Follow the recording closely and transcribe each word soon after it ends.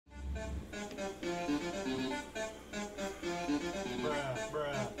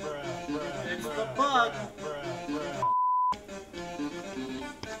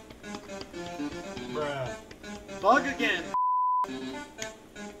bug again.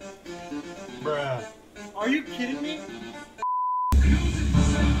 Bruh. Are you kidding me?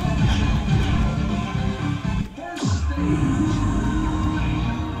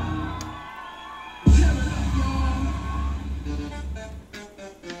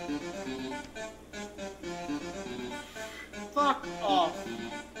 Fuck off.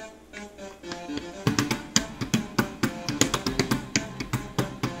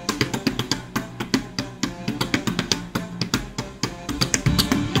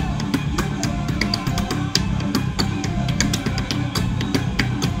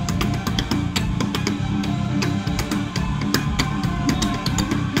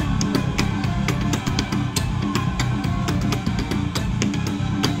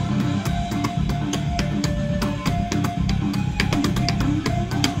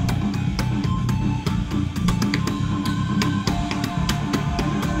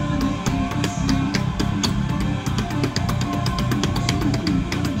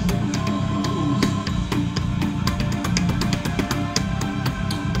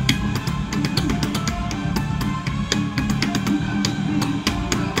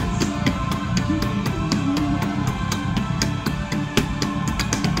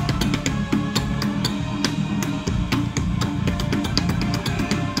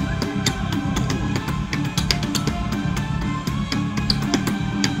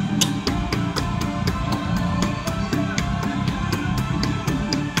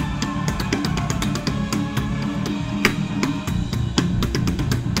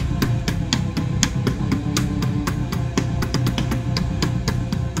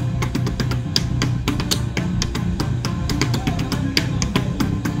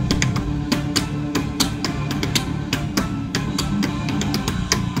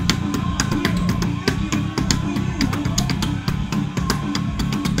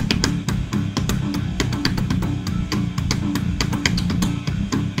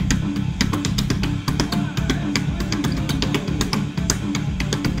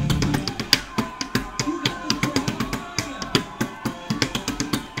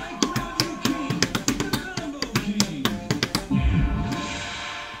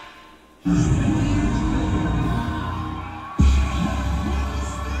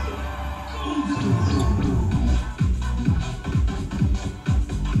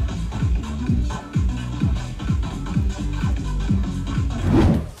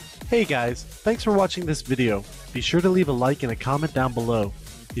 Hey guys, thanks for watching this video. Be sure to leave a like and a comment down below.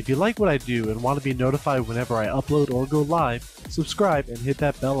 If you like what I do and want to be notified whenever I upload or go live, subscribe and hit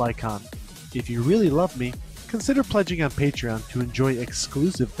that bell icon. If you really love me, consider pledging on Patreon to enjoy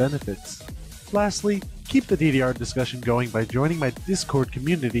exclusive benefits. Lastly, keep the DDR discussion going by joining my Discord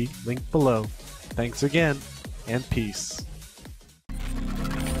community linked below. Thanks again, and peace.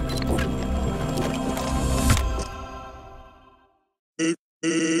 It